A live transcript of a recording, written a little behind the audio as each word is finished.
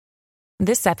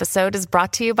This episode is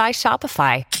brought to you by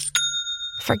Shopify.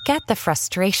 Forget the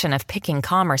frustration of picking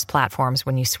commerce platforms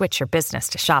when you switch your business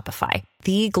to Shopify,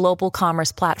 the global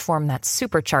commerce platform that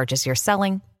supercharges your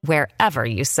selling wherever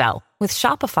you sell. With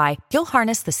Shopify, you'll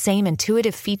harness the same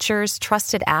intuitive features,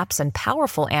 trusted apps, and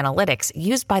powerful analytics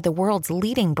used by the world's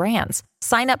leading brands.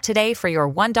 Sign up today for your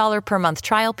 $1 per month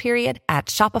trial period at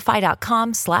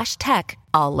shopify.com/tech,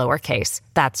 all lowercase.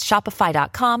 That's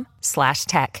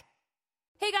shopify.com/tech.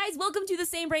 Hey guys, welcome to the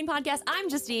Same Brain Podcast. I'm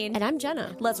Justine. And I'm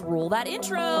Jenna. Let's roll that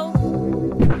intro.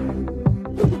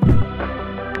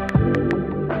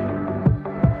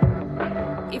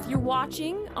 If you're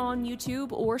watching on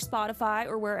YouTube or Spotify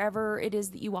or wherever it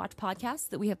is that you watch podcasts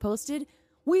that we have posted,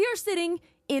 we are sitting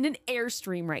in an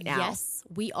Airstream right now. Yes,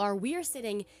 we are. We are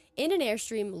sitting in an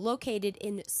Airstream located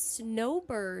in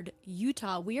Snowbird,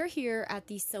 Utah. We are here at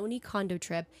the Sony Kando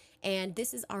trip, and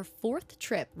this is our 4th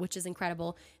trip, which is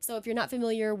incredible. So if you're not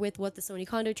familiar with what the Sony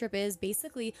Kando trip is,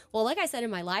 basically, well, like I said in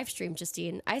my live stream,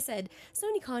 Justine, I said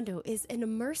Sony Kando is an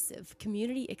immersive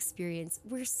community experience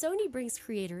where Sony brings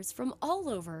creators from all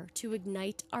over to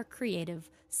ignite our creative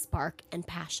spark and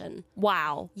passion.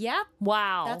 Wow. Yep.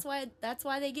 Wow. That's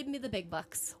why they give me the big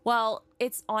bucks. Well,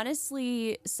 it's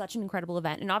honestly such an incredible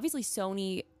event. And obviously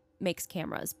Sony makes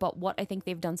cameras, but what I think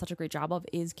they've done such a great job of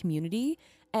is community.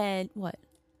 And what?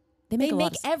 They make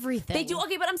everything. They do.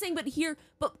 Okay, but I'm saying, but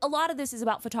a lot of this is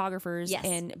about photographers.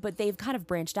 Yes. But they've kind of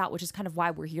branched out, which is kind of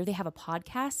why we're here. They have a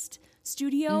podcast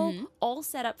studio all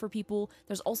set up for people.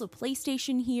 There's also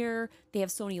PlayStation here. They have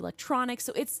Sony Electronics.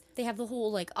 So they have the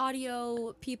whole like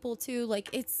audio people too. Like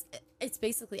it's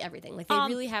basically everything. Like they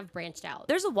really have branched out.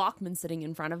 There's a Walkman sitting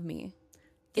in front of me.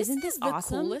 Isn't this the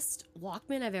awesome? coolest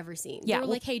Walkman I've ever seen. Yeah, they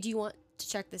were like, hey, do you want to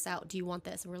check this out? Do you want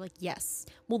this? And we're like, yes.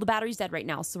 Well, the battery's dead right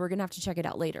now, so we're gonna have to check it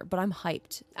out later. But I'm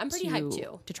hyped. I'm pretty hyped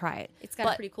too to try it. It's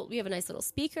got a pretty cool. We have a nice little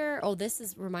speaker. Oh, this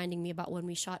is reminding me about when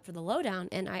we shot for the lowdown,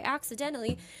 and I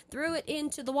accidentally threw it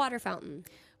into the water fountain.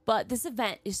 But this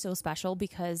event is so special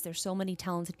because there's so many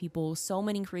talented people, so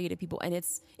many creative people, and it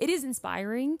is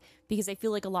inspiring because I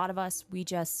feel like a lot of us, we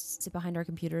just sit behind our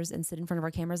computers and sit in front of our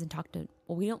cameras and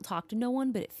we don't talk to no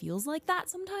one, but it feels like that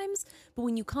sometimes. But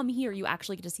when you come here, you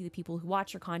actually get to see the people who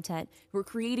watch your content, who are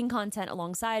creating content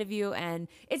alongside of you, and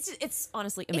it's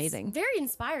honestly amazing. It's very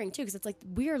inspiring too because it's like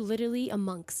we are literally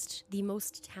amongst the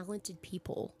most talented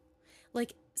people.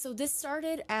 Like, so this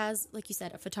started as, like you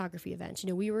said, a photography event. You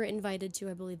know, we were invited to,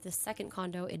 I believe, the second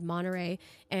Kando in Monterey,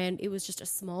 and it was just a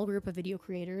small group of video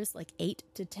creators, like 8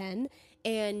 to 10,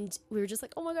 and we were just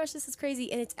like, oh my gosh, this is crazy.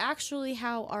 And it's actually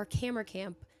how our camera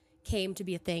camp came to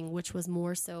be a thing, which was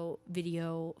more so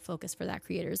video focused for that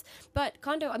creators. But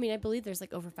Kando, I mean, I believe there's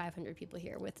like over 500 people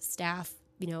here with staff,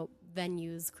 you know,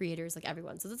 venues, creators, like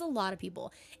everyone. So there's a lot of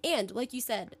people. And like you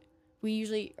said,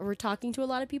 we're talking to a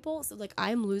lot of people. So like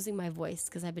I'm losing my voice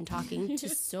because I've been talking to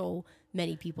so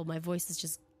many people. My voice is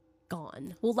just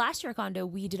gone. Well, last year at Kando,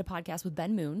 we did a podcast with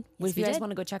Ben Moon. Yes, if you guys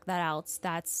want to go check that out,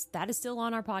 that is still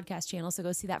on our podcast channel. So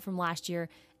go see that from last year.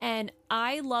 And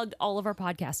I lugged all of our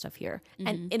podcast stuff here,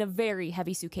 and in a very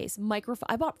heavy suitcase.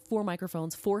 I bought 4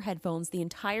 microphones, 4 headphones, the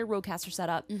entire Rodecaster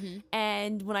setup.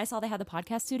 And when I saw they had the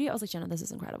podcast studio, I was like, Jenna, this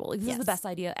is incredible. Like, this is the best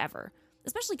idea ever,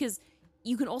 especially because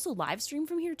you can also live stream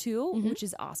from here too, which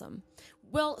is awesome.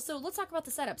 Well, so let's talk about the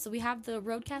setup. So we have the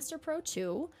Rodecaster Pro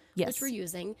 2, which we're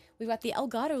using. We've got the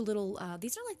Elgato little,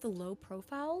 these are like the low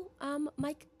profile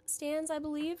mic stands, I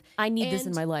believe. I need this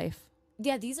in my life.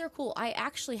 Yeah, these are cool. I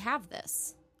actually have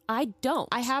this. I don't.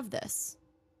 I have this.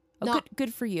 Oh,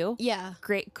 good for you. Yeah.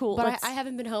 Great, cool. But I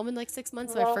haven't been home in like 6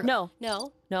 months. So No.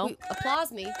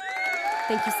 Applause me.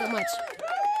 Thank you so much.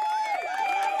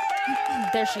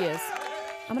 There she is.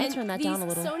 I'm going to turn that down a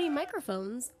little. Sony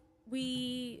microphones,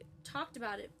 we talked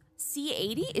about it.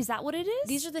 C80? Is that what it is?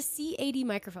 These are the C80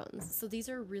 microphones. So these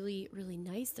are really, really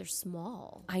nice. They're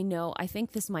small. I know. I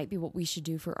think this might be what we should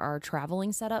do for our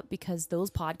traveling setup because those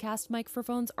podcast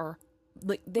microphones are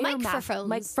like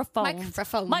microphones.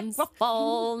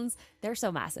 They're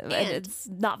so massive and it's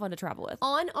not fun to travel with.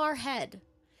 On our head.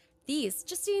 These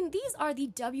are the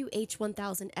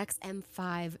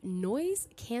WH-1000XM5 noise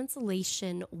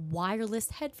cancellation wireless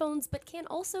headphones, but can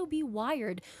also be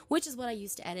wired, which is what I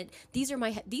use to edit. These are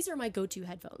my go-to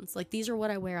headphones. Like these are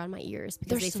what I wear on my ears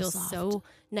because they feel so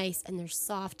nice and they're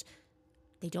soft.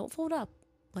 They don't fold up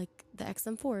like the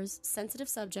XM4s. Sensitive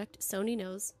subject, Sony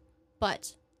knows,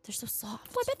 but they're so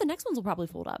soft. Well, I bet the next ones will probably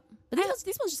fold up. But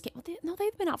these ones just can't. No,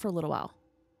 they've been out for a little while.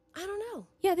 I don't know.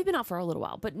 Yeah, they've been out for a little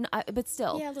while, but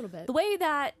still. Yeah, a little bit. The way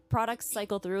that products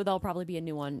cycle through, there'll probably be a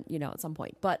new one, at some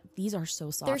point. But these are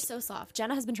so soft. They're so soft.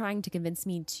 Jenna has been trying to convince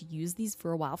me to use these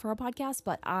for a while for our podcast,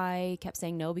 but I kept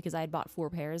saying no because I had bought 4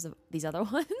 pairs of these other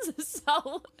ones.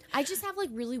 So I just have like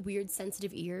really weird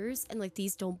sensitive ears, and like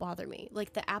these don't bother me.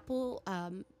 Like the Apple, I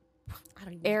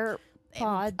don't even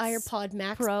AirPod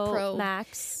Max Pro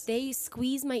Max. They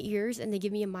squeeze my ears and they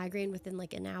give me a migraine within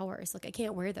like an hour. So like I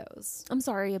can't wear those. I'm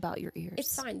sorry about your ears.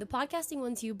 It's fine. The podcasting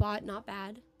ones you bought, not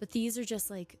bad, but these are just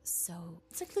like it's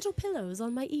like little pillows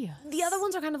on my ears. The other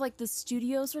ones are kind of like the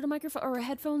studio sort of microphone or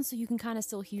headphones, so you can kind of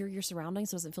still hear your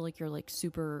surroundings. So it doesn't feel like you're like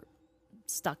super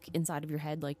stuck inside of your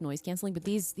head, like noise canceling. But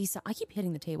these I keep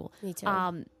hitting the table. Me too.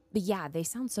 But yeah, they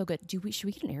sound so good. Should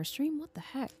we get an Airstream? What the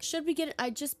heck? Should we get it? I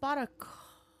just bought a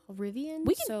Rivian.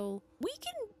 We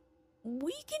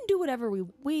can do whatever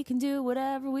we can do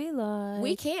whatever we like.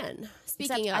 We can.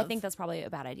 Speaking of, I think that's probably a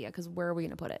bad idea because where are we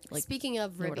going to put it? Like, speaking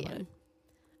of Rivian,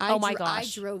 my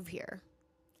gosh, I drove here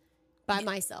by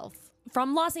myself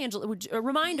from Los Angeles. A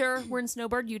reminder: we're in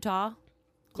Snowbird, Utah,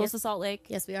 close to Salt Lake.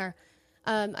 Yes, we are.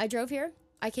 I drove here.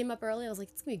 I came up early. I was like,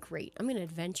 it's going to be great. I'm going to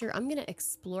adventure. I'm going to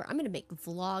explore. I'm going to make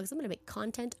vlogs. I'm going to make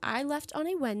content. I left on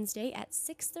a Wednesday at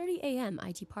 6:30 a.m.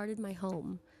 I departed my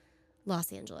home,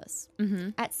 Los Angeles. Mm-hmm.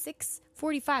 At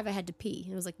 6:45, I had to pee.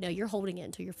 And I was like, no, you're holding it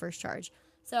until your first charge.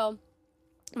 So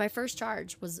my first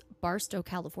charge was Barstow,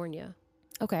 California.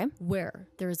 Okay. Where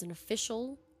there is an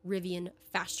official Rivian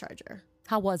fast charger.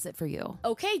 How was it for you?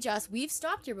 Okay, Jess, we've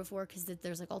stopped here before because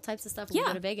there's like all types of stuff when we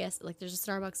go to Vegas. Like there's a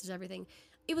Starbucks, there's everything.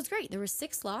 It was great. There were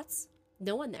 6 slots,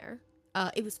 no one there.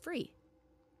 It was free.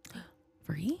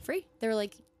 Free. They were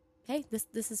like, hey,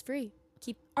 this is free.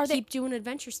 Keep doing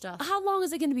adventure stuff. How long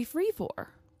is it going to be free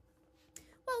for?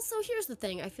 Well, so here's the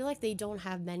thing. I feel like they don't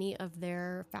have many of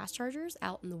their fast chargers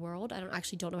out in the world. I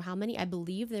don't know how many. I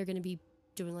believe they're going to be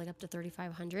doing like up to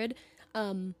 3,500. But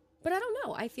I don't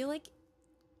know. I feel like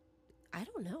I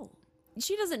don't know.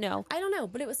 She doesn't know. I don't know,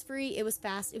 but it was free. It was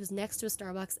fast. It was next to a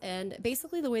Starbucks. And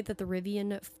basically the way that the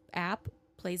Rivian app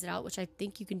plays it out, which I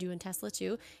think you can do in Tesla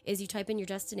too, is you type in your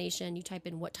destination, you type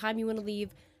in what time you want to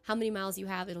leave, how many miles you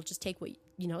have. It'll just take what,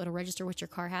 it'll register what your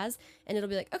car has. And it'll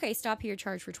be like, okay, stop here,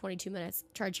 charge for 22 minutes,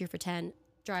 charge here for 10,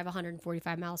 drive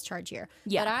 145 miles, charge here.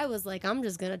 Yeah. But I was like, I'm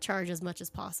just going to charge as much as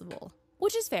possible.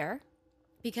 Which is fair.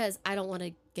 Because I don't want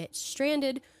to get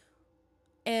stranded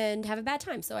and have a bad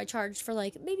time. So I charged for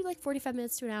maybe 45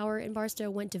 minutes to an hour in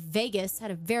Barstow, went to Vegas, had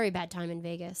a very bad time in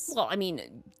Vegas. Well, I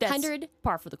mean, that's 100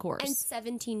 par for the course. And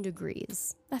 17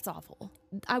 degrees. That's awful.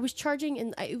 I was charging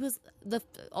and it was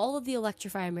all of the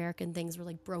Electrify American things were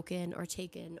like broken or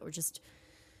taken or just,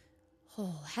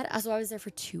 so I was there for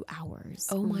 2 hours.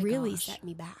 Oh my really gosh. set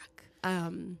me back.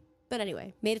 But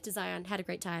anyway, made it to Zion, had a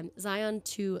great time. Zion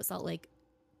to Salt Lake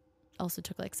also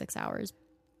took 6 hours.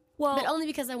 Well, but only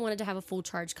because I wanted to have a full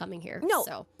charge coming here. No,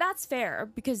 so. That's fair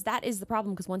because that is the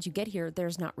problem. Because once you get here,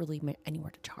 there's not really anywhere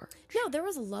to charge. No, there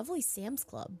was a lovely Sam's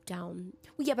Club down.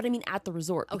 Well, yeah, but I mean at the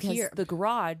resort because here. The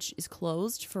garage is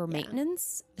closed for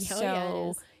maintenance. Oh,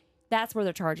 so that's where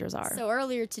their chargers are. So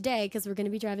earlier today, because we're going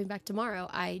to be driving back tomorrow,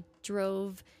 I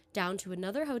drove down to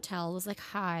another hotel. Was like,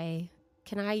 hi,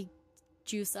 can I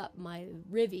juice up my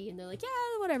Rivi? And they're like,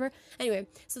 yeah, whatever. Anyway,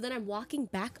 so then I'm walking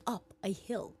back up a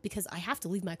hill because I have to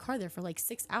leave my car there for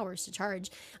 6 hours to charge.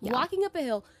 Yeah. Walking up a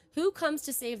hill. Who comes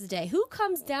to save the day? Who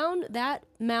comes down that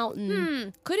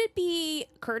mountain? Could it be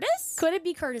Curtis? Could it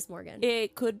be Curtis Morgan?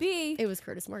 It could be. It was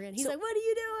Curtis Morgan. He's like, what are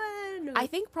you doing? I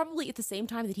think probably at the same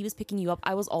time that he was picking you up,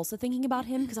 I was also thinking about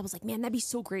him because I was like, man, that'd be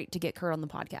so great to get Kurt on the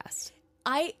podcast.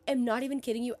 I am not even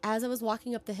kidding you. As I was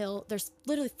walking up the hill, there's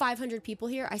literally 500 people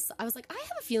here. I was like, I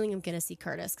have a feeling I'm going to see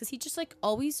Curtis because he just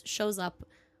always shows up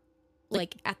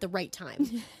at the right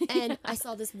time. And I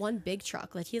saw this one big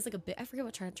truck. He has I forget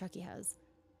what truck he has.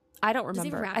 I don't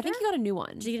remember. I think he got a new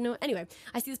one. Did he get a new one? Anyway,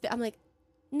 I see this. I'm like,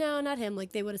 no, not him.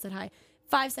 They would have said hi.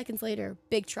 5 seconds later,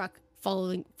 big truck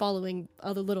following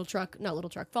other little truck, not little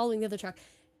truck, following the other truck.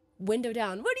 Window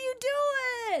down. What are you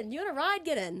doing? You want a ride?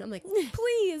 Get in. I'm like,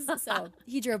 please. So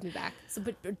he drove me back. So,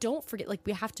 but don't forget,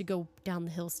 we have to go down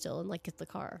the hill still and get the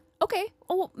car. Okay.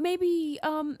 Oh, well, maybe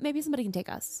somebody can take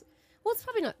us. Well, it's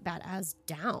probably not bad as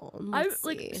down. Let's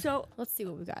see. So let's see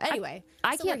what we got. Anyway,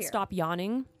 I can't stop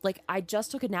yawning. I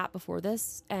just took a nap before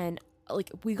this, and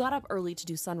we got up early to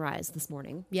do sunrise this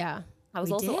morning. Yeah, I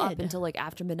was also up until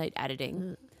after midnight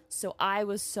editing. So I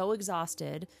was so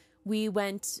exhausted. We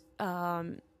went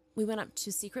up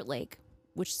to Secret Lake,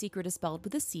 which secret is spelled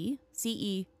with a C,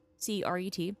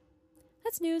 C-E-C-R-E-T.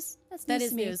 That's news. That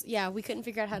is to me. news. Yeah, we couldn't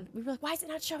figure out how. We were like, why is it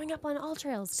not showing up on all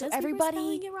trails? So 'Cause we were everybody,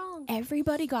 spelling it wrong.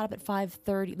 everybody got up at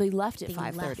 5:30. They left at They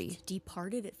 5:30. left,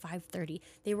 departed at 5:30.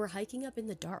 They were hiking up in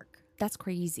the dark. That's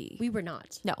crazy. We were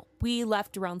not. No, we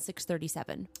left around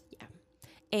 6:37. Yeah,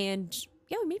 And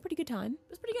yeah, we made pretty good time. it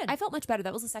was pretty good. I felt much better.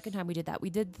 That was the second time we did that. We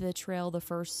did the trail the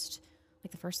first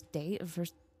day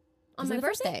on was my it the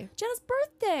first birthday. Jenna's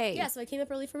birthday. Yeah, so I came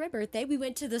up early for my birthday. We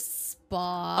went to the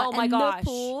spa. Oh my and gosh. the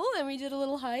pool, and we did a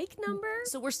little hike.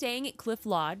 So we're staying at Cliff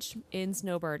Lodge in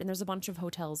Snowbird, and there's a bunch of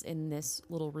hotels in this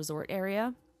little resort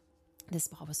area. This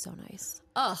spa was so nice.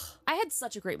 Ugh. I had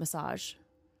such a great massage.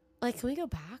 Like, can we go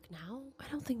back now? I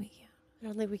don't think we can. I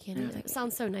don't think we can either. It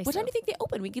sounds so nice. What time though. do you think they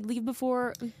open? We could leave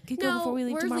before. We could go No, before we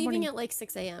leave we're tomorrow leaving morning. at like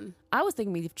 6 a.m. I was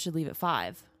thinking we should leave at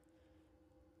 5.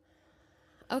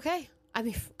 Okay. I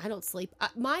mean, I don't sleep.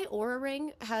 My Aura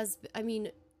Ring has,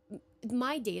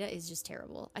 my data is just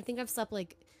terrible. I think I've slept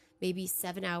like maybe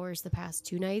 7 hours the past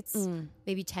 2 nights,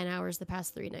 maybe 10 hours the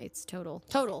past 3 nights total.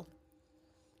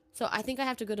 So I think I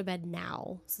have to go to bed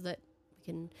now so that we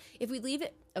can, if we leave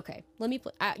it, okay, let me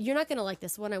play. You're not going to like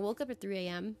this one. I woke up at 3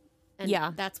 a.m. And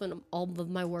Yeah. that's when all of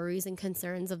my worries and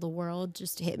concerns of the world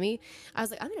just hit me. I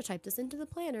was like, I'm going to type this into the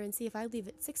planner and see if I leave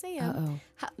at 6 a.m.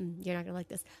 You're not going to like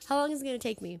this. How long is it going to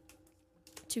take me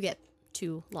to get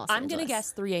to Los Angeles? I'm going to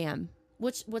guess 3 a.m.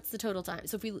 What's the total time?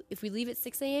 So if we leave at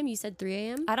 6 a.m., you said 3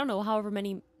 a.m.? I don't know, however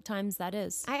many times that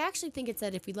is. I actually think it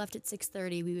said if we left at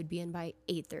 6:30, we would be in by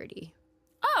 8:30.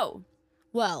 Oh.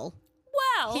 Well,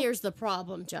 Well. here's the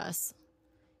problem, Jess.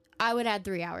 I would add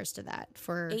 3 hours to that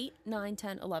for 8, 9,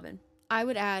 10, 11. I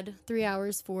would add 3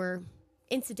 hours for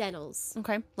incidentals.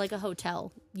 Okay. Like a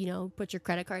hotel, put your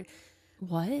credit card.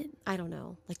 What? I don't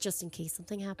know, like just in case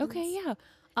something happens. Okay, yeah.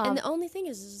 And the only thing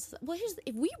is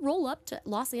if we roll up to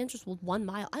Los Angeles with 1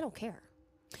 mile, I don't care.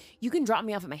 You can drop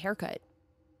me off at my haircut.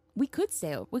 We could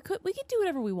stay. We could do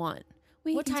whatever we want.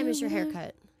 What time is your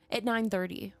haircut? At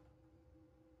 9:30.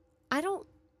 I don't.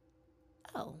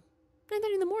 Oh,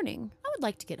 9:30 in the morning. I would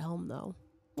like to get home though.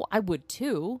 Well, I would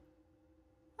too.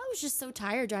 I was just so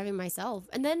tired driving myself.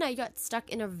 And then I got stuck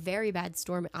in a very bad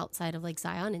storm outside of like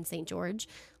Zion in St. George.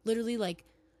 Literally, like,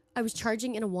 I was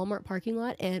charging in a Walmart parking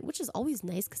lot, and which is always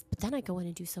nice, but then I go in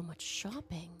and do so much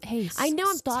shopping. Hey, I know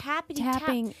I'm stop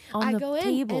tapping on I the go in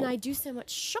table. and I do so much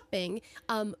shopping.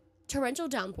 Torrential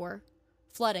downpour,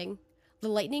 flooding. The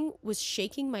lightning was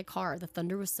shaking my car. The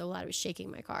thunder was so loud it was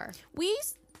shaking my car. We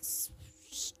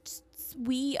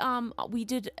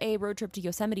did a road trip to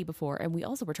Yosemite before, and we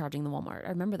also were charging the Walmart. I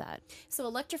remember that. So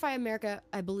Electrify America,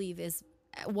 I believe, is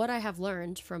what I have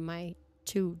learned from my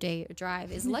 2-day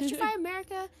drive. Is Electrify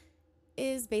America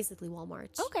is basically Walmart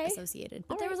associated,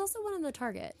 but there was also one in the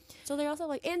Target. So they're also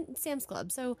like and Sam's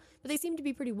Club. So, but they seem to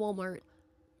be pretty Walmart.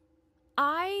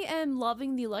 I am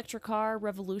loving the electric car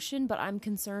revolution, but I'm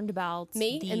concerned about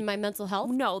and my mental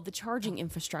health. No, the charging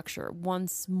infrastructure.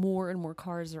 Once more and more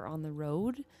cars are on the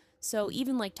road. So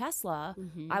even like Tesla,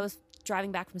 I was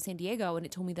driving back from San Diego and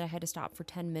it told me that I had to stop for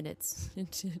 10 minutes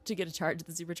to get a charge at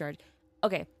the supercharge.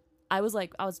 Okay. I was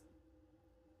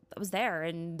there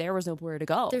and there was nowhere to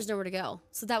go. There's nowhere to go.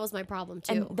 So that was my problem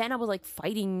too. And then I was like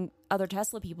fighting other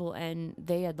Tesla people and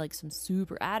they had like some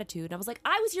super attitude. And I was like,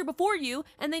 I was here before you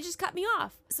and they just cut me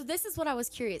off. So this is what I was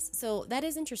curious. So that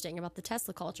is interesting about the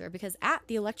Tesla culture because at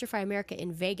the Electrify America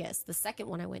in Vegas, the second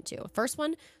one I went to, first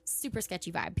one, super sketchy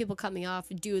vibe. People cut me off.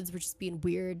 Dudes were just being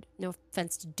weird. No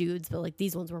offense to dudes, but like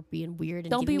these ones were being weird.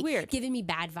 And giving me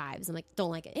bad vibes. I'm like,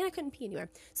 don't like it. And I couldn't pee anywhere.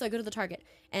 So I go to the Target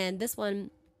and this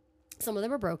one, some of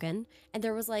them were broken, and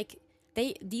there was like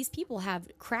these people have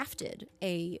crafted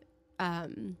a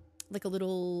like a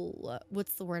little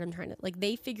what's the word I'm trying to like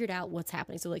they figured out what's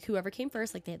happening. So like whoever came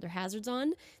first, like they had their hazards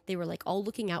on, they were like all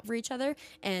looking out for each other,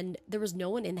 and there was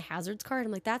no one in the hazards car. And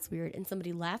I'm like, that's weird. And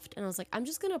somebody left, and I was like, I'm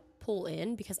just gonna pull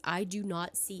in because I do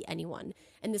not see anyone.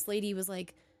 And this lady was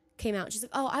like, came out. She's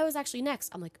like, oh, I was actually next.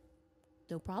 I'm like,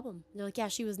 no problem. And they're like, yeah,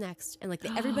 she was next. And like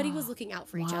everybody was looking out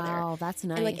for each other. Wow, that's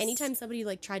nice. And like anytime somebody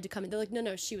like tried to come in, they're like,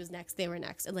 no, she was next. They were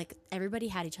next. And like everybody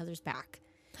had each other's back.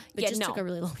 It just took a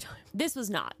really long time. This was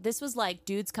not. This was like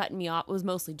dudes cutting me off. It was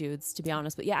mostly dudes, to be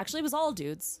honest. But yeah, actually it was all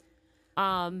dudes.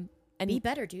 And be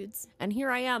better, dudes. And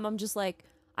here I am. I'm just like,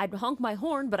 I'd honk my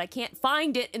horn, but I can't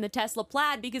find it in the Tesla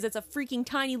Plaid because it's a freaking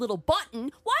tiny little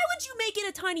button. Why would you make it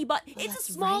a tiny button? Well, it's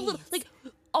a small little, like,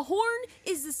 a horn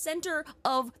is the center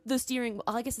of the steering wheel.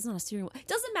 I guess it's not a steering wheel. It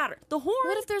doesn't matter. The horn.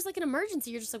 What if there's like an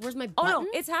emergency? You're just like, where's my button? Oh no,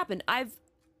 it's happened. I've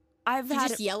you had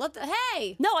just yell at the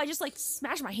hey. No, I just like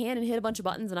smash my hand and hit a bunch of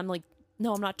buttons, and I'm like,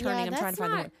 no, I'm not turning. I'm trying to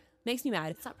find the horn. Makes me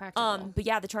mad. It's not practical. But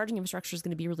yeah, the charging infrastructure is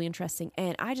going to be really interesting.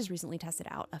 And I just recently tested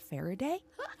out a Faraday.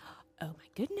 oh my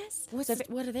goodness.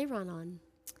 What do they run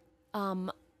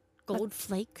on? Gold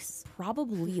flakes?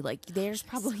 Probably. Like there's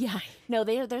probably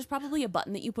there's probably a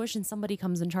button that you push and somebody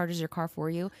comes and charges your car for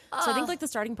you. So I think like the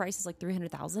starting price is like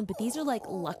 300,000, but these are like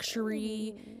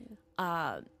luxury,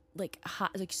 like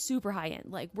super high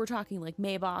end. Like we're talking like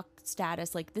Maybach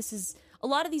status. Like this is a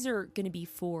lot of these are going to be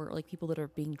for like people that are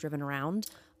being driven around.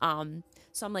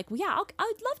 So I'm like, well, yeah,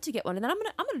 I'd love to get one, and then I'm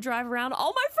gonna drive around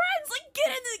all my friends, like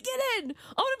get in. I'm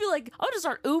gonna be like, I'm gonna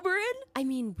start Ubering. I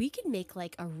mean, we could make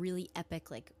like a really epic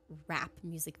like rap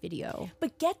music video,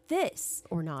 But get this,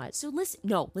 or not. so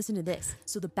listen to this.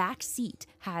 So the back seat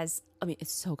has, I mean,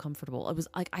 it's so comfortable. It was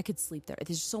like I could sleep there.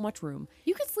 There's so much room.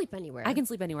 You could sleep anywhere. I can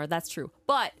sleep anywhere. That's true,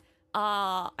 but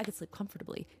I could sleep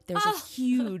comfortably. There's a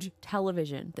huge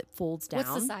television that folds down.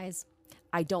 What's the size?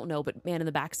 I don't know, but man, in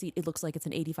the back seat, it looks like it's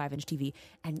an 85-inch TV,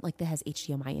 and like that has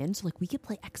HDMI in, so like we could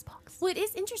play Xbox. Well, it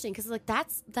is interesting because like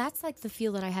that's like the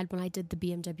feel that I had when I did the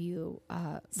BMW.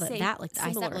 I said like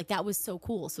that was so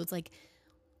cool. So it's like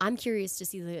I'm curious to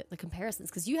see the comparisons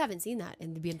because you haven't seen that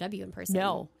in the BMW in person.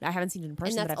 No, I haven't seen it in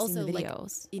person, and but that's I've seen the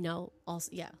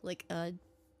also videos. like like a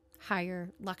higher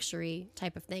luxury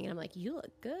type of thing, and I'm like, you look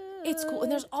good. It's cool,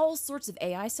 and there's all sorts of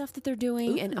AI stuff that they're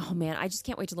doing, and oh man, I just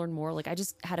can't wait to learn more. Like I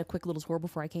just had a quick little tour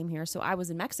before I came here, so I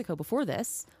was in Mexico before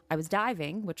this. I was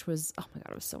diving, which was, oh my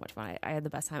god, it was so much fun. I had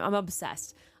the best time. I'm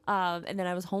obsessed. And then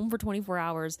I was home for 24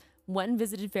 hours. Went and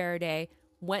visited Faraday.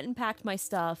 Went and packed my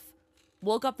stuff.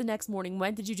 Woke up the next morning.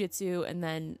 Went to jiu-jitsu, and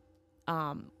then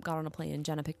got on a plane. And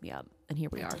Jenna picked me up, and here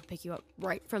we are. To pick you up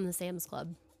right from the Sam's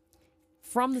Club.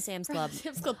 From the Sam's Club.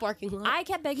 Sam's Club parking lot. I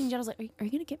kept begging Jenna. I was like, are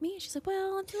you going to get me? She's like,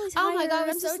 well, I'm really tired. Oh my God, I I'm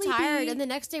was so sleepy. tired. And the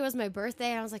next day was my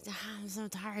birthday. And I was like, I'm so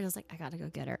tired. I was like, I got to go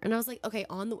get her. And I was like, okay,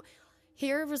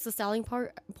 here was the selling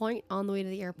point on the way to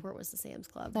the airport was the Sam's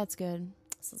Club. That's good.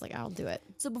 So I was like, I'll do it.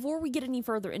 So before we get any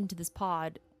further into this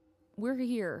pod, we're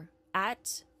here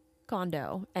at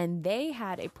Kando, and they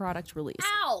had a product release.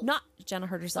 Ow! Not Jenna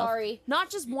hurt herself. Sorry.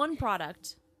 Not just one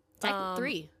product.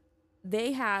 3.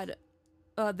 They had.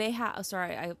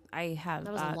 Sorry, I have.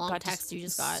 That was a long got text you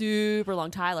just got. Super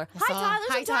long. Tyler.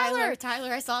 Hi, Tyler.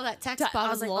 Tyler, I saw that text. I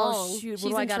was like, long. oh shoot,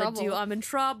 what do I gotta do? I'm in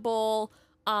trouble.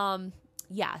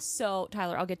 Yeah. So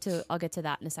Tyler, I'll get to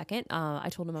that in a second. I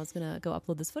told him I was gonna go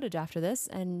upload this footage after this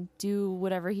and do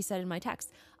whatever he said in my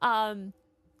text. Tyler's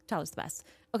the best.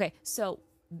 Okay, so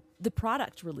the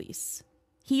product release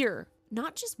here,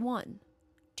 not just one,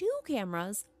 2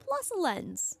 cameras plus a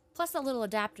lens. Plus a little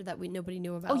adapter that nobody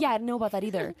knew about. Oh yeah, I didn't know about that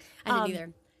either. I didn't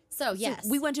either. So yes,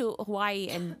 we went to Hawaii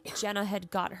and Jenna had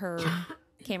got her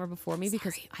camera before me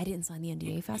because I didn't sign the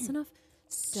NDA fast enough.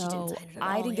 So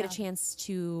I didn't get a chance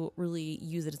to really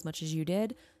use it as much as you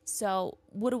did. So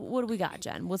what do we got,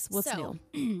 Jen? What's new?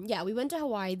 Yeah, we went to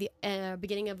Hawaii the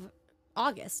beginning of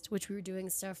August, which we were doing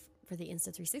stuff for the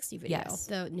Insta360 video,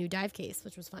 the new dive case,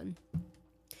 which was fun.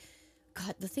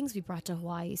 God, the things we brought to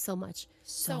Hawaii, so much.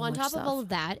 So on top of all of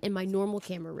that, in my normal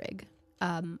camera rig,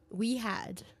 we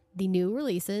had the new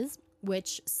releases,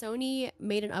 which Sony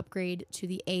made an upgrade to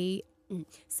the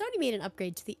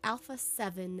Alpha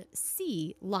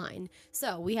 7C line.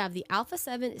 So we have the Alpha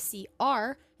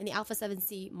 7CR and the Alpha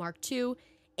 7C Mark II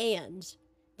and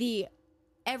the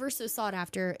ever so sought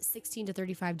after 16 to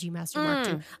 35 G Master Mark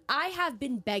II. I have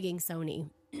been begging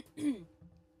Sony.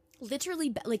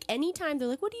 Literally, like anytime they're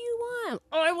like, what do you want?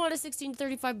 Oh, I want a 16 to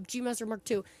 35 G Master Mark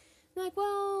II. They're like,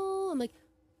 well, I'm like,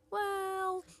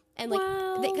 well, and like,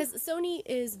 because Sony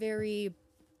is very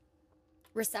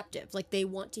receptive. Like they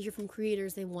want to hear from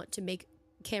creators. They want to make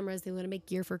cameras. They want to make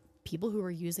gear for people who are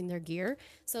using their gear.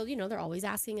 So, they're always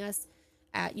asking us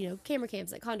at, camera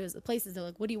camps, at condos, at places. They're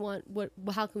like, what do you want?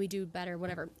 How can we do better?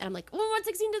 Whatever. And I'm like, oh, I want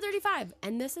 16 to 35.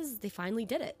 And they finally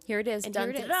did it. Here it is. And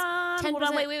dun, here it is. Dun. Hold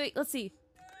on, wait. Let's see.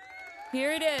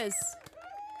 Here it is.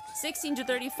 16 to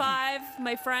 35,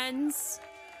 my friends.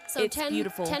 So it's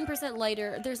beautiful. 10%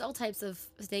 lighter. There's all types of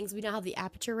things. We now have the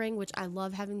aperture ring, which I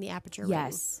love having the aperture ring.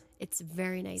 Yes. It's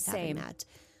very nice having that.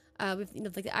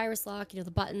 With like the iris lock, the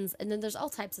buttons, and then there's all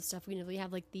types of stuff. We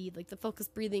have like the focus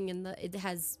breathing, and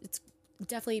it's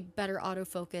definitely better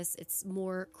autofocus. It's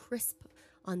more crisp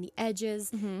on the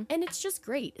edges, and it's just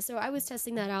great. So I was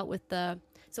testing that out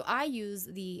so I use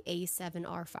the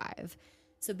A7R5.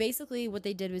 So basically what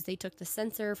they did was they took the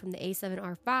sensor from the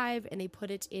A7R5 and they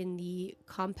put it in the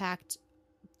compact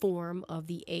form of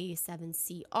the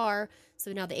A7CR.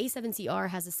 So now the A7CR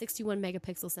has a 61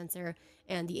 megapixel sensor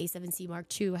and the A7C Mark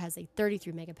II has a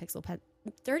 33 megapixel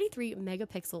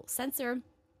sensor.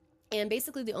 And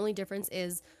basically the only difference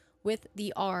is with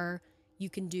the R, you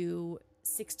can do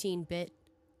 16-bit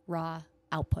raw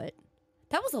output.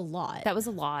 That was a lot.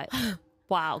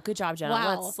 Wow, good job, Jenna.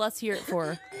 Wow. Let's hear it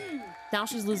for. Now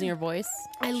she's losing her voice.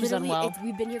 She's Literally, unwell.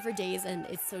 we've been here for days and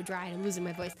it's so dry and I'm losing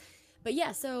my voice. But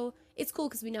yeah, so it's cool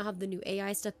because we now have the new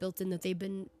AI stuff built in that they've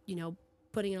been,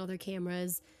 putting in all their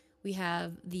cameras. We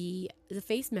have the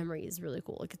face memory is really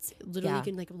cool. Like it's literally you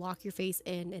can like lock your face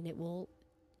in and it will,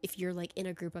 if you're like in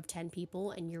a group of 10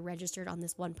 people and you're registered on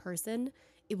this one person,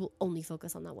 it will only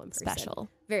focus on that one person. Special.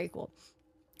 Very cool.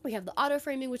 We have the auto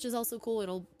framing, which is also cool.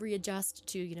 It'll readjust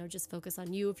to, just focus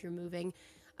on you if you're moving.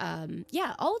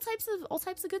 All types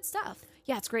of good stuff.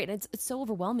 Yeah, it's great. And it's so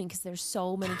overwhelming because there's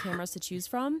so many cameras to choose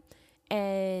from.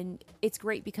 And it's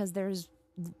great because there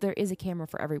is a camera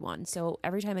for everyone. So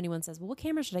every time anyone says, well, what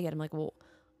camera should I get? I'm like, well,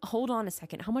 hold on a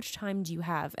second. How much time do you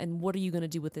have? And what are you going to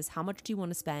do with this? How much do you want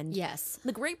to spend? Yes.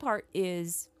 The great part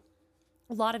is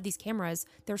a lot of these cameras,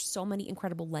 there's so many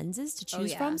incredible lenses to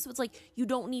choose from. So it's like, you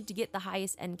don't need to get the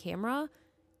highest end camera.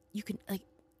 You can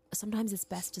sometimes it's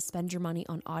best to spend your money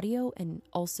on audio and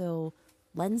also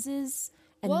lenses.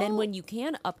 And then when you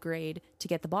can upgrade to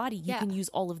get the body, you can use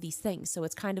all of these things. So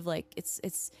it's kind of like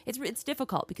it's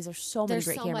difficult because there's so many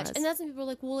great cameras. Much. And that's when people are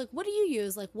like, well, like, what do you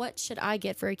use? Like, what should I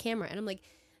get for a camera? And I'm like,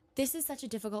 this is such a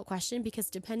difficult question because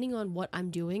depending on what I'm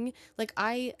doing, like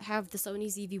I have the Sony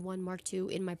ZV-1 Mark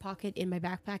II in my pocket, in my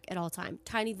backpack at all time.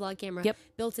 Tiny vlog camera,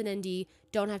 built-in ND,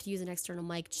 don't have to use an external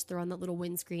mic, just throw on that little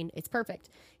windscreen. It's perfect.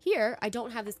 Here, I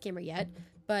don't have this camera yet,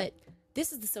 but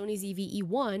this is the Sony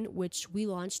ZV-E1, which we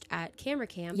launched at Camera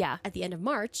Camp at the end of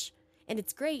March. And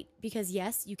it's great because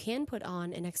yes, you can put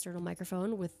on an external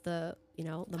microphone with the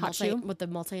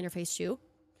multi-interface shoe,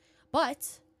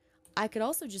 but I could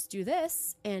also just do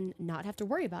this and not have to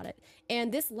worry about it. And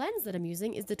this lens that I'm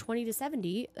using is the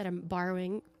 20-70 that I'm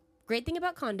borrowing. Great thing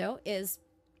about Kando is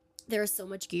there is so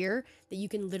much gear that you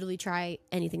can literally try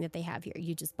anything that they have here.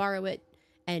 You just borrow it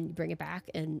and bring it back,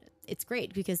 and it's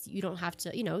great because you don't have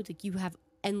to, you have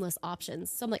endless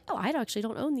options. So I'm like, oh, I actually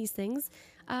don't own these things.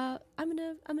 I'm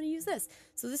gonna use this.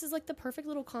 So this is like the perfect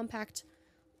little compact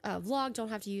vlog. Don't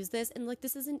have to use this, and like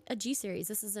this isn't a G series.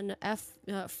 This is an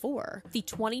F4. The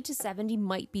 20-70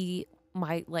 might be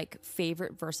my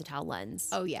favorite versatile lens.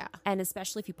 Oh yeah, and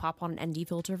especially if you pop on an ND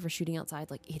filter for shooting outside,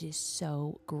 it is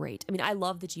so great. I mean, I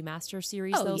love the G Master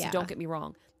series so don't get me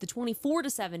wrong. The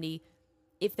 24-70.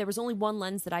 If there was only one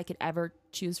lens that I could ever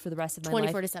choose for the rest of my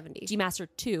life, 24-70. G Master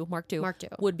 2, Mark II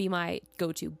would be my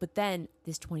go-to. But then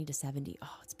this 20-70,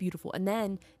 oh, it's beautiful. And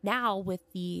then now with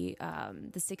the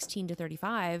 16-35,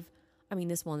 I mean,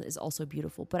 this one is also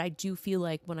beautiful. But I do feel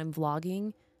like when I'm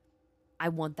vlogging, I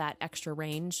want that extra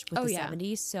range with the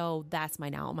 70. So that's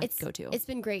my go-to. It's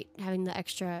been great having the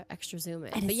extra zoom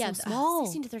in. And but it's so small.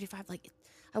 16-35,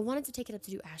 I wanted to take it up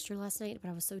to do Astro last night, but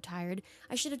I was so tired.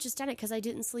 I should have just done it because I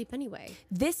didn't sleep anyway.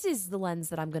 This is the lens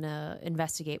that I'm going to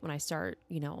investigate when I start,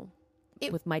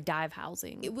 with my dive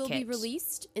housing. It will be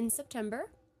released in September,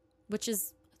 which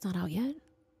is... It's not out yet?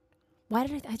 Why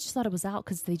did I just thought it was out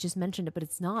because they just mentioned it, but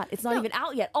it's not. It's not even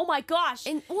out yet. Oh my gosh.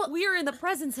 And we're in the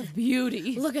presence of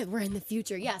beauty. We're in the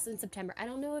future. Yes, in September. I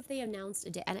don't know if they announced a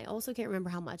day, and I also can't remember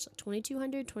how much.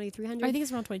 2,200, 2,300? I think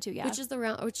it's around 22, yeah.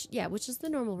 Which is the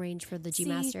normal range for the G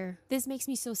Master. This makes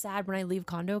me so sad when I leave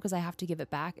Kando because I have to give it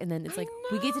back, and then it's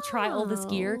we get to try all this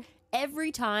gear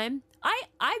every time.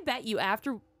 I bet you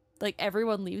after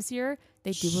everyone leaves here,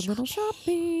 they do a little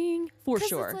shopping for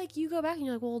sure. It's you go back and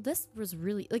you're like, well, this was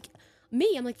really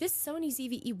me, I'm like, this Sony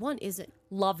ZV-E1 isn't.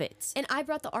 Love it. And I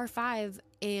brought the R5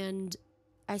 and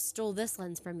I stole this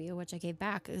lens from you, which I gave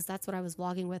back because that's what I was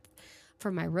vlogging with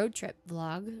for my road trip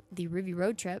vlog, the Rivi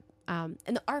road trip. And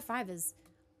the R5 is,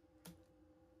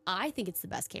 I think it's the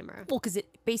best camera. Well, because it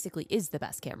basically is the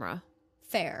best camera.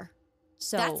 Fair.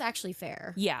 So that's actually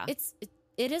fair. Yeah.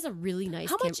 It is a really nice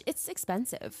How much? It's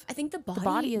expensive. I think the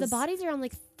body's around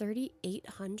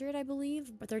 3,800, I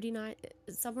believe, but 39,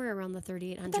 somewhere around the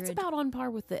 3,800. That's about on par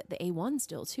with the A1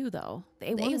 still too, though. The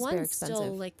A1 is very expensive.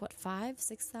 Still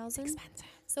 5,000-6,000. Expensive.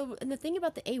 So, and the thing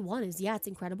about the A1 is, it's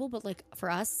incredible, but for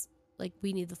us,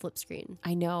 we need the flip screen.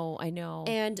 I know.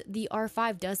 And the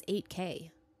R5 does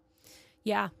 8K.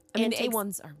 Yeah. I mean, the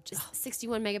A1s are just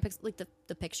 61 megapixels,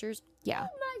 the pictures. Yeah.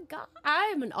 Oh my God.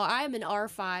 I'm an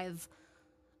R5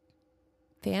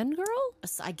 fangirl?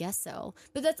 I guess so.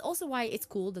 But that's also why it's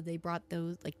cool that they brought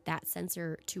those that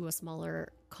sensor to a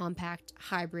smaller, compact,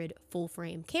 hybrid, full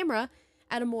frame camera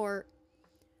at a more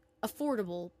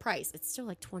affordable price. It's still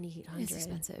 $2,800. It's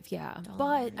expensive, yeah.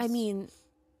 But I mean,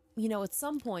 at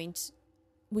some point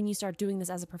when you start doing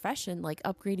this as a profession,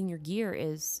 upgrading your gear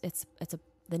is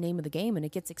the name of the game, and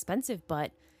it gets expensive. But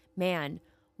man,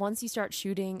 once you start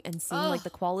shooting and seeing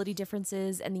the quality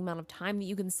differences and the amount of time that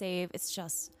you can save, it's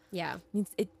just Yeah. means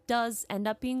it does end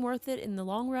up being worth it in the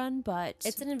long run, but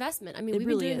It's an investment. I mean, It we've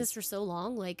really been doing is. this for so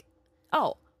long. Like,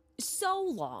 so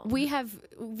long. we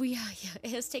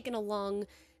it has taken a long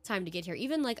time to get here.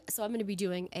 Even like, so I'm going to be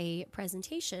doing a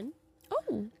presentation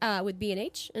with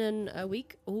B&H in a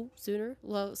week.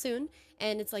 Soon.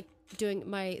 And it's like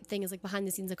my thing is like behind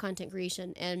the scenes of content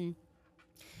creation. And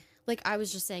like, I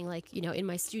was just saying, like, you know, in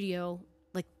my studio,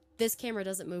 like, this camera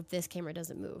doesn't move, this camera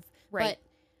doesn't move. Right.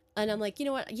 And I'm like, you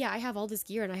know what? Yeah, I have all this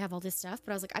gear and I have all this stuff.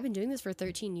 But I was like, I've been doing this for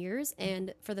 13 years.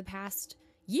 And for the past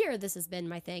year, this has been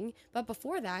my thing. But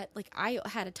before that, like, I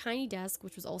had a tiny desk,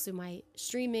 which was also my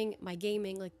streaming, my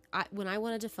gaming. Like, when I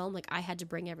wanted to film, like, I had to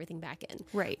bring everything back in.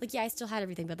 Right. Like, yeah, I still had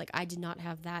everything, but like, I did not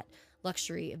have that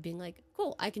luxury of being like,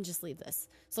 cool, I can just leave this.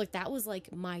 So like, that was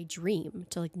like my dream,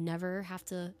 to like never have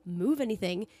to move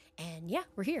anything. And yeah,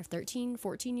 we're here 13,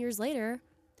 14 years later.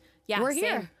 Yeah, we're same.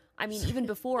 here. I mean, even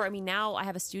before, I mean, now I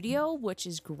have a studio, which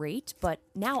is great, but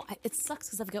now it sucks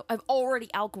because I've already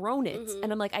outgrown it.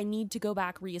 And I'm like, I need to go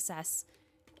back, reassess,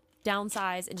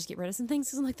 downsize, and just get rid of some things.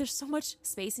 Because I'm like, there's so much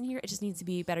space in here. It just needs to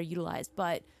be better utilized.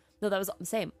 But no, that was the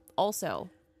same.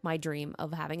 Also, my dream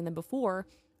of having. And then before,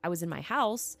 I was in my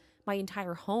house, my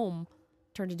entire home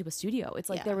turned into a studio. It's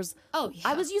like there was,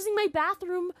 I was using my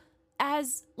bathroom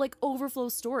as like overflow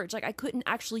storage. Like, I couldn't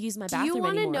actually use my bathroom Do you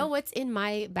want to anymore. know what's in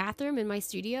my bathroom in my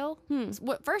studio?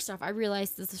 First off, I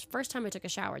realized this is the first time I took a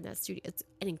shower in that studio. It's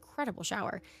an incredible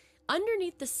shower.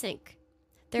 Underneath the sink,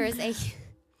 there is a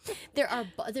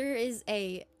there is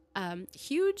a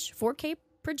huge 4K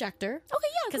projector. Okay,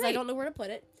 yeah, because I don't know where to put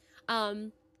it.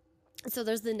 So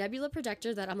there's the Nebula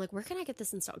projector that I'm like, where can I get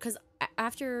this installed? Because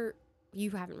after you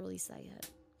haven't released that yet.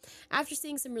 After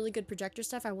seeing some really good projector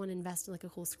stuff, I want to invest in like a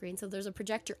cool screen. So there's a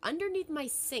projector underneath my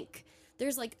sink.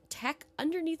 There's like tech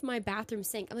underneath my bathroom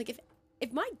sink. I'm like,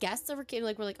 if my guests ever came,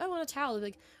 like, we're like, I want a towel. They're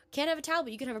like, can't have a towel,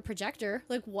 but you can have a projector.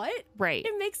 Like, what? Right.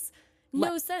 It makes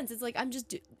no sense. It's like, I'm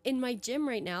just in my gym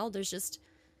right now. There's just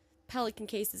Pelican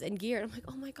cases and gear. And I'm like,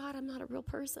 oh my God, I'm not a real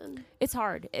person. It's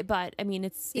hard, but I mean,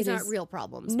 These aren't real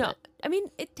problems. No, but I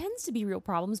mean, it tends to be real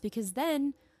problems because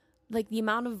then, like, the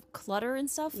amount of clutter and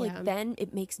stuff, like, then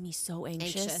it makes me so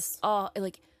anxious. Oh,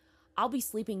 like, I'll be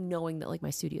sleeping knowing that, like, my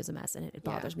studio's a mess and it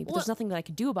bothers me, but there's nothing that I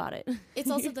can do about it. It's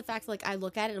also the fact, like, I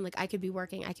look at it and I'm like, I could be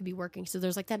working. So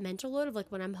there's, like, that mental load of, like,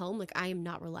 when I'm home, like, I am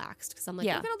not relaxed because I'm like,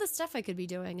 look at all this stuff I could be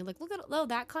doing. And, like, look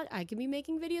at I could be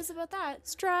making videos about that.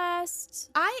 Stressed.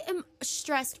 I am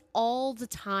stressed all the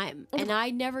time, and I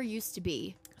never used to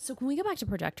be. So can we go back to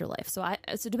projector life? So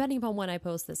depending upon when I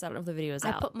post this, I don't know if the video is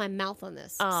out. I put my mouth on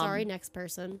this. Sorry, next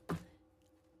person.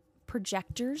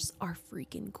 Projectors are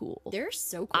freaking cool. They're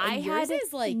so cool.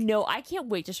 I can't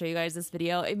wait to show you guys this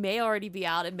video. It may already be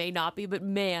out, it may not be, but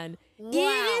man, it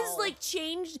is like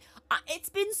changed. It's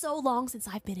been so long since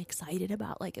I've been excited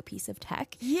about like a piece of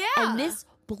tech. Yeah. And this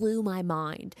blew my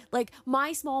mind. Like,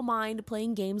 my small mind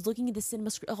playing games, looking at the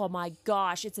cinema screen. Oh my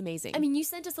gosh, it's amazing. I mean, you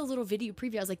sent us a little video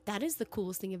preview. I was like, that is the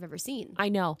coolest thing I've ever seen. I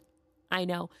know.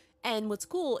 And what's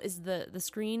cool is the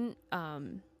screen. I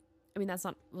mean,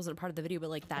 wasn't a part of the video, but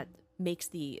like that makes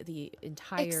the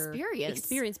entire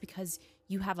experience because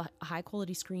you have a high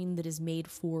quality screen that is made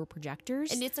for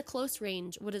projectors, and it's a close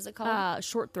range. What is it called?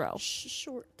 Short throw.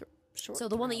 Short So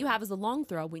the one that you have is the long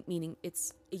throw, meaning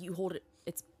you hold it.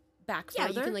 It's back further.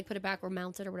 Yeah, you can like put it back or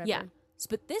mount it or whatever. Yeah.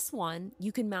 But this one,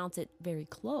 you can mount it very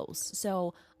close.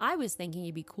 So I was thinking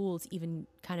it'd be cool to even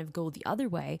kind of go the other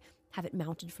way, have it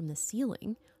mounted from the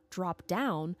ceiling, drop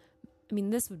down. I mean,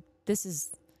 this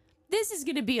is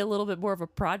going to be a little bit more of a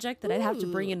project that I'd have to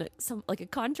bring in a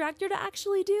contractor to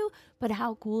actually do. But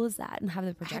how cool is that? And have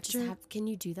the projector. Can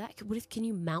you do that? Can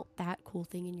you mount that cool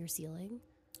thing in your ceiling?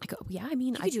 I go, yeah. I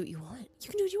mean, you can do what you want. You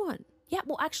can do what you want. Yeah.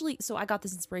 Well, actually, so I got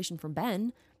this inspiration from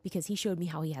Ben because he showed me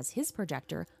how he has his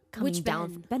projector coming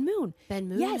down. Ben Moon. Ben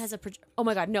Moon has a projector. Oh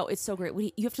my God, no! It's so great.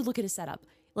 You have to look at his setup.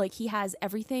 Like, he has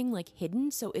everything like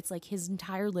hidden, so it's like his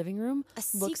entire living room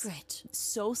looks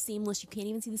so seamless. You can't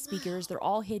even see the speakers; they're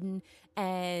all hidden,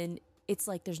 and it's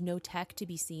like there's no tech to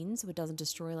be seen, so it doesn't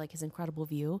destroy like his incredible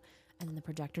view. And then the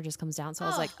projector just comes down. So I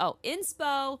was like, "Oh,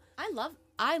 inspo!"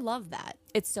 I love that.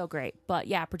 It's so great. But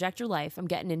yeah, projector life. I'm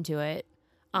getting into it.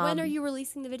 When are you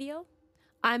releasing the video?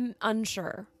 I'm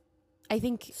unsure. I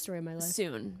think story of my life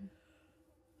soon,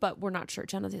 but we're not sure.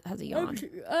 Jenna has a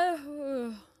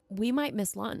yawn. We might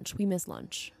miss lunch. We miss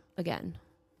lunch again.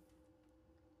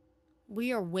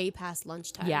 We are way past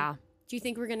lunchtime. Yeah. Do you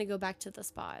think we're going to go back to the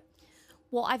spot?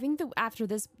 Well, I think that after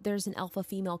this, there's an alpha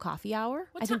female coffee hour.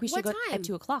 I think we should go at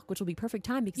 2:00, which will be perfect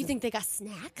time because you think they got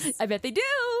snacks? I bet they do.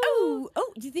 Oh,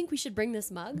 do you think we should bring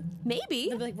this mug? Maybe.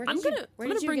 Like, I'm gonna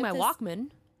bring my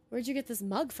Walkman. Where'd you get this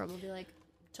mug from? We'll be like,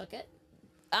 Took it.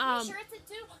 I'm sure it's it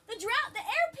too. The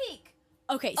air peak.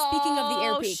 Okay, speaking of the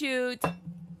air peak. Shoot. Oh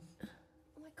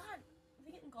my god, are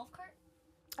they getting a golf cart?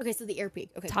 Okay, so the air peak.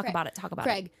 Okay, Talk about it.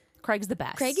 Craig's the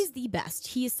best. Craig is the best.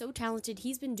 He is so talented.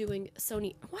 He's been doing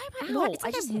Sony. Why am I? Ow, It's I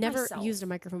like just I've hit never myself. used a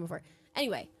microphone before.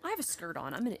 Anyway, I have a skirt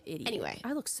on. I'm an idiot. Anyway.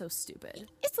 I look so stupid.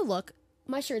 it's a look.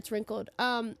 My shirt's wrinkled.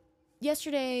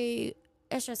 Yesterday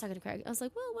I was talking to Craig. I was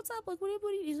like, "Well, what's up? Like, what do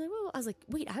you?" He's like, "Well," I was like,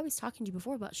 "Wait, I was talking to you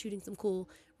before about shooting some cool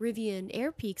Rivian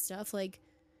Air Peak stuff. Like,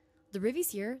 the Rivi's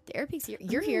here, the Air Peak's here.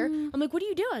 You're here." I'm like, "What are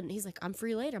you doing?" He's like, "I'm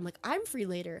free later." I'm like, "I'm free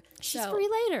later." She's free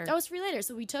later. I was free later.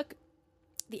 So we took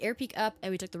the Air Peak up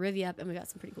and we took the Rivi up and we got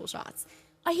some pretty cool shots.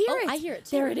 I hear it. I hear it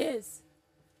too. There it is.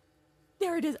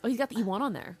 There it is. Oh, he's got the E1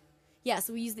 on there. Yeah,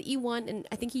 so we used the E1 and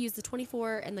I think he used the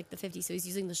 24 and like the 50. So he's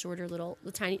using the shorter the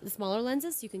smaller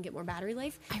lenses so you can get more battery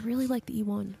life. I really like the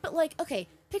E1. But like, okay,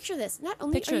 picture this. Not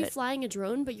only Picture are you it. flying a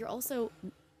drone, but you're also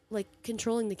like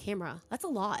controlling the camera. That's a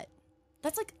lot.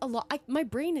 That's like a lot. My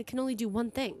brain can only do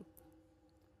one thing.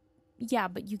 Yeah,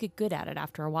 but you get good at it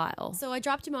after a while. So I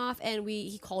dropped him off and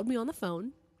he called me on the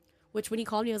phone, which when he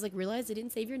called me, I was like, realized I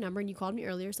didn't save your number and you called me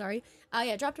earlier. Sorry.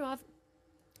 Yeah, dropped him off.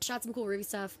 Shot some cool Ruby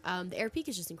stuff. The Air Peak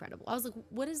is just incredible. I was like,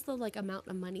 what is the like amount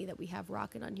of money that we have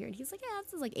rocking on here? And he's like, yeah,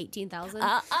 this is like 18,000.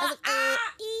 That's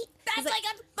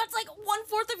like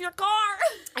 1/4 of your car.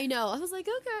 I know. I was like,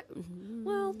 okay.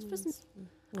 Well,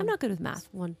 I'm not good with math.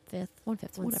 1/5.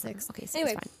 1/5. 1/6. Okay, so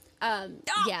Anyway, it's fine.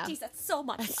 yeah. Geez, that's so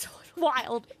much. That's so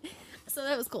wild. So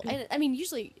that was cool. And I mean,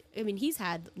 usually, he's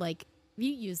had like, if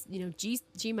you use,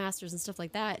 G Masters and stuff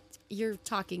like that, you're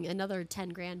talking another 10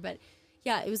 grand. But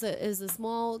yeah, it was a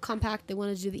small compact. They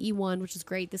wanted to do the E1, which is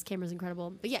great. This camera's incredible.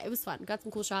 But yeah, it was fun. Got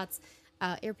some cool shots.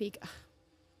 Air Peak,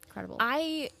 incredible.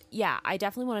 I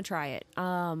definitely want to try it.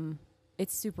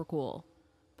 It's super cool,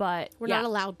 but We're not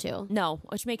allowed to. No,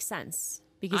 which makes sense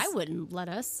because I wouldn't let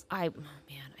us. I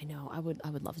know. I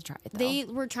would love to try it though. They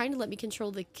were trying to let me control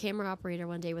the camera operator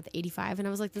one day with the 85, and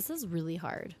I was like, this is really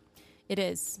hard. It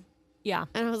is. Yeah.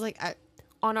 And I was like,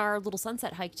 on our little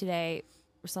sunset hike today,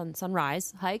 or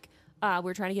sunrise hike, we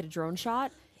were trying to get a drone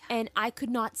shot, and I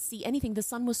could not see anything. The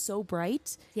sun was so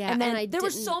bright. Yeah, and then and there were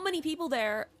so many people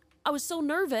there. I was so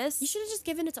nervous. you should have just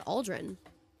given it to Aldrin.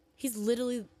 He's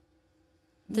literally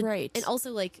right. and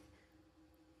also like,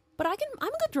 but I'm a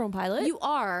good drone pilot. you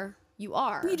are. Do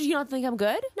you not think I'm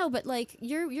good? No, but like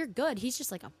you're good. He's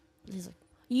just like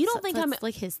You don't think I'm that's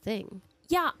like his thing.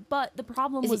 Yeah, but the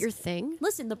problem Is was it your thing?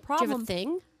 Listen, the Do you have problem a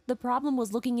thing? the problem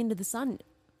was looking into the sun.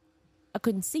 I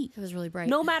couldn't see. It was really bright.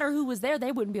 No matter who was there,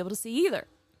 they wouldn't be able to see either,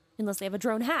 unless they have a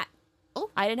drone hat. Oh,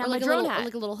 I didn't have or my like drone a little, hat.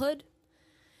 like a little hood.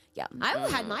 Yeah, I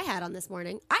had my hat on this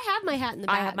morning. I have my hat in the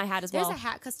I bag. have my hat as There's well. a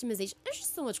hat customization. There's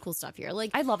just so much cool stuff here.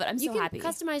 Like I love it. I'm you so can happy.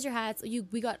 customize your hats.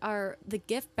 We got the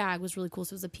gift bag was really cool.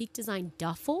 So it was a Peak Design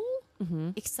duffel.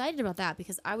 Excited about that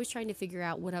because I was trying to figure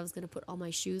out what I was going to put all my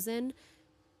shoes in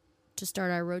to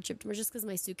start our road trip tomorrow. Just because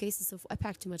my suitcase is I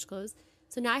packed too much clothes.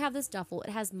 So now I have this duffel. It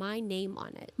has my name on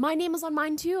it. My name is on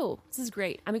mine too. This is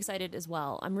great. I'm excited as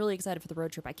well. I'm really excited for the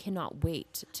road trip. I cannot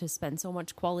wait to spend so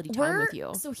much quality time with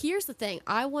you. So here's the thing.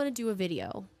 I want to do a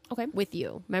video. Okay. With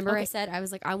you. Remember I said I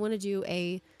was like, I want to do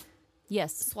a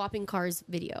Yes. swapping cars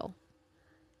video.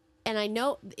 And I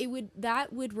know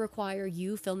that would require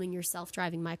you filming yourself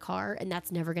driving my car, and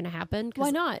that's never going to happen.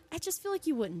 Why not? I just feel like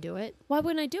you wouldn't do it. Why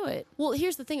wouldn't I do it? Well,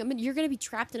 here's the thing. You're going to be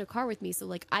trapped in a car with me, so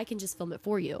like I can just film it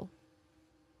for you.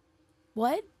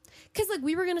 What? Because like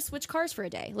we were going to switch cars for a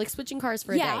day, like switching cars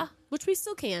for a day, which we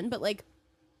still can. But like,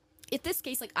 in this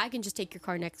case, like I can just take your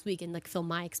car next week and like film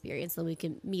my experience, then we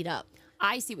can meet up.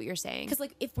 I see what you're saying. Because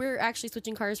like if we're actually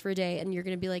switching cars for a day, and you're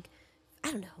going to be like,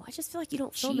 I don't know, I just feel like you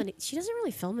don't film any. She doesn't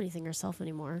really film anything herself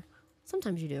anymore.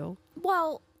 Sometimes you do.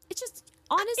 Well, It's just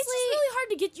honestly, it's just really hard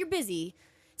to get. You're busy.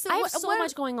 So I have so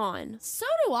much going on. So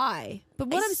do I. But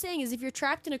what I'm saying is, if you're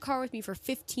trapped in a car with me for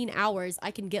 15 hours, I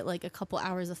can get like a couple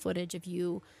hours of footage of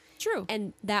you. True.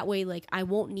 And that way, like, I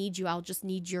won't need you. I'll just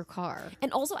need your car.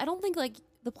 And also, I don't think like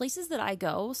the places that I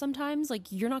go sometimes,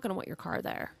 like you're not going to want your car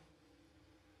there.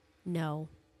 No.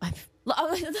 That's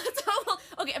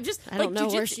okay, I'm just. I don't know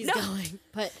where she's going,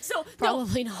 but so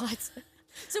probably not.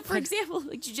 So, for example,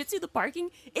 like jiu-jitsu, the parking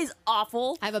is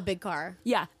awful. I have a big car.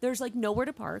 Yeah, there's like nowhere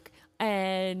to park,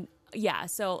 and yeah,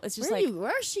 so it's just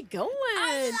Where is she going?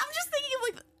 I'm just thinking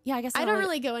of like, yeah, I guess I don't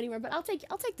really go anywhere, but I'll take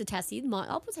the Tessie.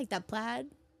 I'll take that plaid,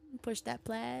 push that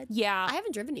plaid. Yeah, I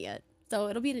haven't driven it yet, so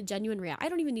it'll be a genuine react. I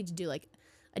don't even need to do like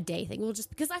a day thing. We'll just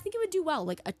because I think it would do well,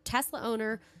 like a Tesla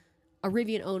owner. A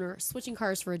Rivian owner switching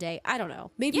cars for a day. I don't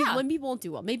know. Maybe people won't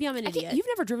do well. Maybe I'm an idiot. You've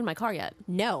never driven my car yet.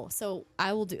 No. So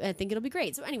I think it'll be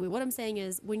great. So anyway, what I'm saying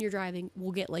is when you're driving,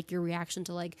 we'll get like your reaction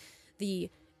to like the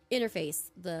interface,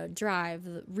 the drive,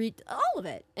 the all of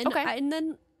it. And Okay. and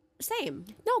then same.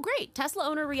 No, great. Tesla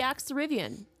owner reacts to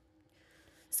Rivian.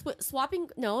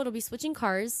 It'll be switching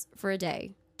cars for a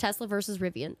day. Tesla versus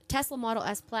Rivian. Tesla Model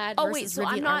S Plaid Oh, versus wait, so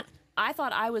Rivian. I'm not... I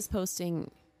thought I was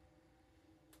posting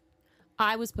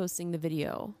the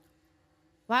video.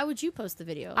 Why would you post the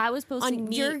video? I was posting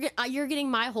me... You're getting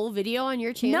my whole video on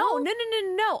your channel?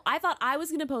 No. I thought I was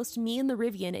going to post me in the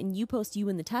Rivian and you post you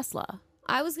in the Tesla.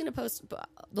 I was going to post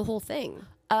the whole thing.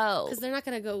 Oh. Because they're not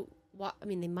going to go... I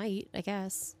mean, they might, I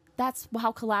guess. That's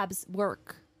how collabs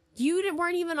work. You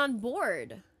weren't even on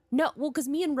board. No, well, because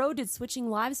me and Ro did switching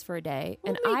lives for a day.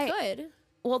 Well, and we could.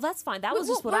 Well, that's fine. That was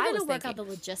just what I was thinking. We're going to work out the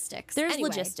logistics. There's Anyway,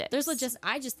 logistics. There's logistics.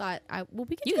 I just thought, we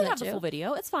could You do can that have too. the full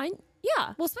video. It's fine.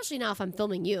 Yeah. Well, especially now if I'm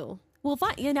filming you. Well,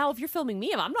 fine. Yeah, now if you're filming me,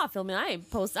 if I'm not filming, I ain't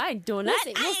doing that.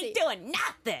 We'll I ain't doing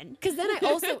nothing. Because then I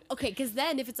also, because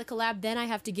then if it's a collab, then I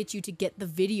have to get you to get the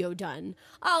video done.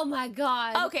 Oh my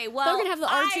God. Okay, well, they're going to have the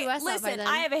R2S out by listen, then.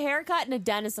 I have a haircut and a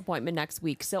dentist appointment next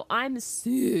week, so I'm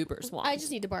super swamped. I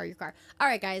just need to borrow your car. All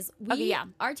right, guys. Okay, yeah.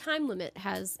 Our time limit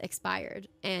has expired,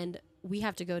 and we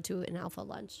have to go to an alpha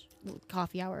lunch,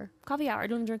 coffee hour. Coffee hour. I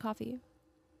don't drink coffee.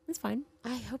 It's fine.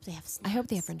 I hope they have snacks. I hope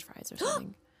they have French fries or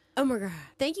something. Oh my God.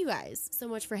 Thank you guys so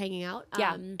much for hanging out.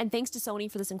 Yeah, and thanks to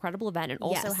Sony for this incredible event and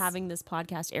also Yes. having this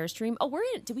podcast Airstream. Oh,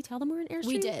 did we tell them we're in Airstream?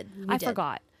 We did. I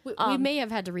forgot. We may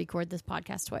have had to record this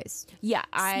podcast twice. Yeah,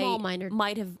 I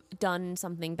might have done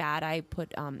something bad. I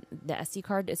put the SD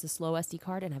card. It's a slow SD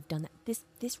card, and I've done that.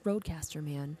 This Roadcaster,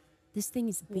 man, this thing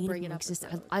is We'll bring it up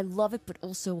existence. I love it, but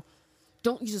also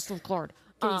don't use a slow card.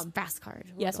 Fast card.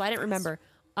 Yeah, so I didn't remember.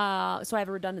 So I have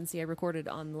a redundancy. I recorded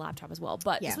on the laptop as well.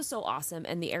 But this was so awesome,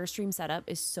 and the Airstream setup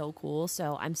is so cool.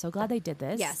 So I'm so glad they did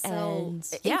this. Yeah, so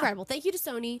incredible. Thank you to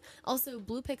Sony. Also,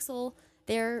 Blue Pixel.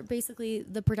 They're basically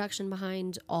the production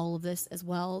behind all of this as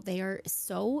well. They are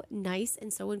so nice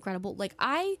and so incredible. Like,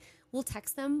 I will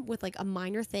text them with like a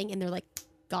minor thing, and they're like,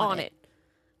 got it.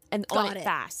 And on it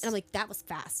fast. And I'm like, that was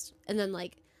fast. And then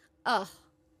like,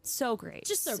 so great.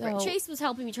 just so great. Chase was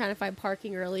helping me trying to find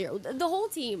parking earlier. The whole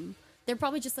team. They're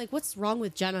probably just like, what's wrong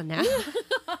with Jenna now?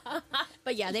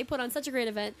 But yeah, they put on such a great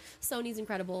event. Sony's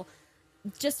incredible.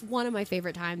 Just one of my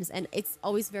favorite times. And it's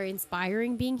always very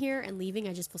inspiring being here and leaving.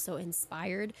 I just feel so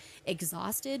inspired,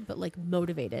 exhausted, but like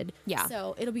motivated. Yeah.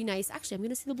 So it'll be nice. Actually, I'm going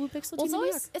to see the Blue Pixel Well, team in New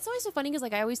York. it's always so funny because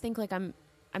like I always think like I'm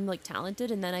like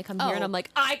talented, and then I come here and I'm like,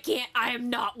 I am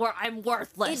not where I'm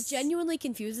worthless. It genuinely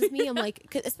confuses me. I'm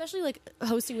like, especially like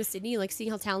hosting with Sydney, like seeing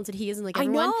how talented he is and like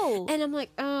everyone. I know. And I'm like,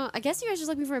 I guess you guys just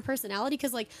like me for my personality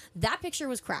because like that picture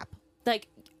was crap. Like,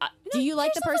 Do you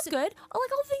like the person? Good. I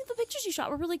like all the pictures you shot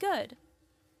were really good.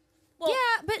 Well,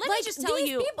 yeah, but let like me just tell these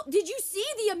you. people, did you see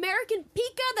the American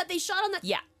Pika that they shot on that?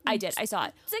 Yeah, I did. I saw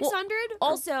it. 600.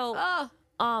 Also,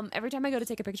 every time I go to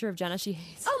take a picture of Jenna, she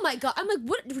hates. Oh my God! I'm like,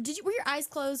 what? Were your eyes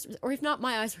closed? Or if not,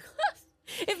 my eyes were closed.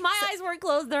 If my eyes weren't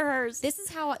closed, they're hers. This is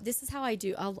how I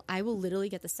do. I will literally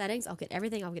get the settings. I'll get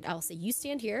everything. I'll say, you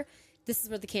stand here. This is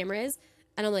where the camera is,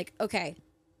 and I'm like, okay,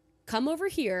 come over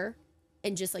here,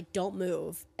 and just like don't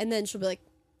move. And then she'll be like,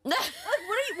 what are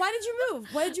you? Why did you move?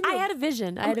 Why did you move? I had a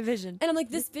vision. And I'm like,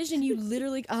 this vision, you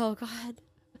literally. Oh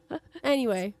God.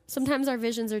 Anyway, sometimes our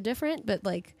visions are different, but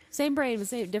like same brain, but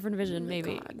same different vision.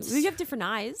 Maybe we have different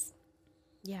eyes.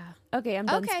 Yeah. Okay, I'm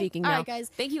done speaking now. All right, guys.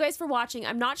 Thank you guys for watching.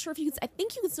 I'm not sure if you can... I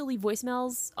think you can still leave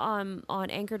voicemails on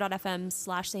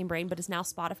anchor.fm/samebrain, but it's now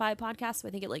Spotify podcast, so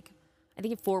I think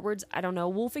it forwards. I don't know.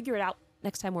 We'll figure it out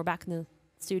next time we're back in the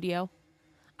studio.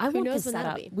 I want knows this when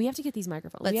that'll setup. be? We have to get these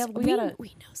microphones. We know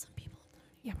some people.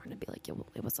 Yeah, we're going to be like, yo,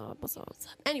 what's up?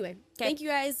 Anyway, thank you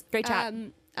guys. Great chat.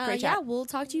 Great chat. Yeah, we'll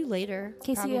talk to you later.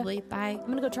 Okay, see ya. Probably. Bye. I'm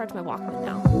going to go charge my Walkman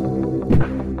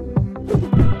now.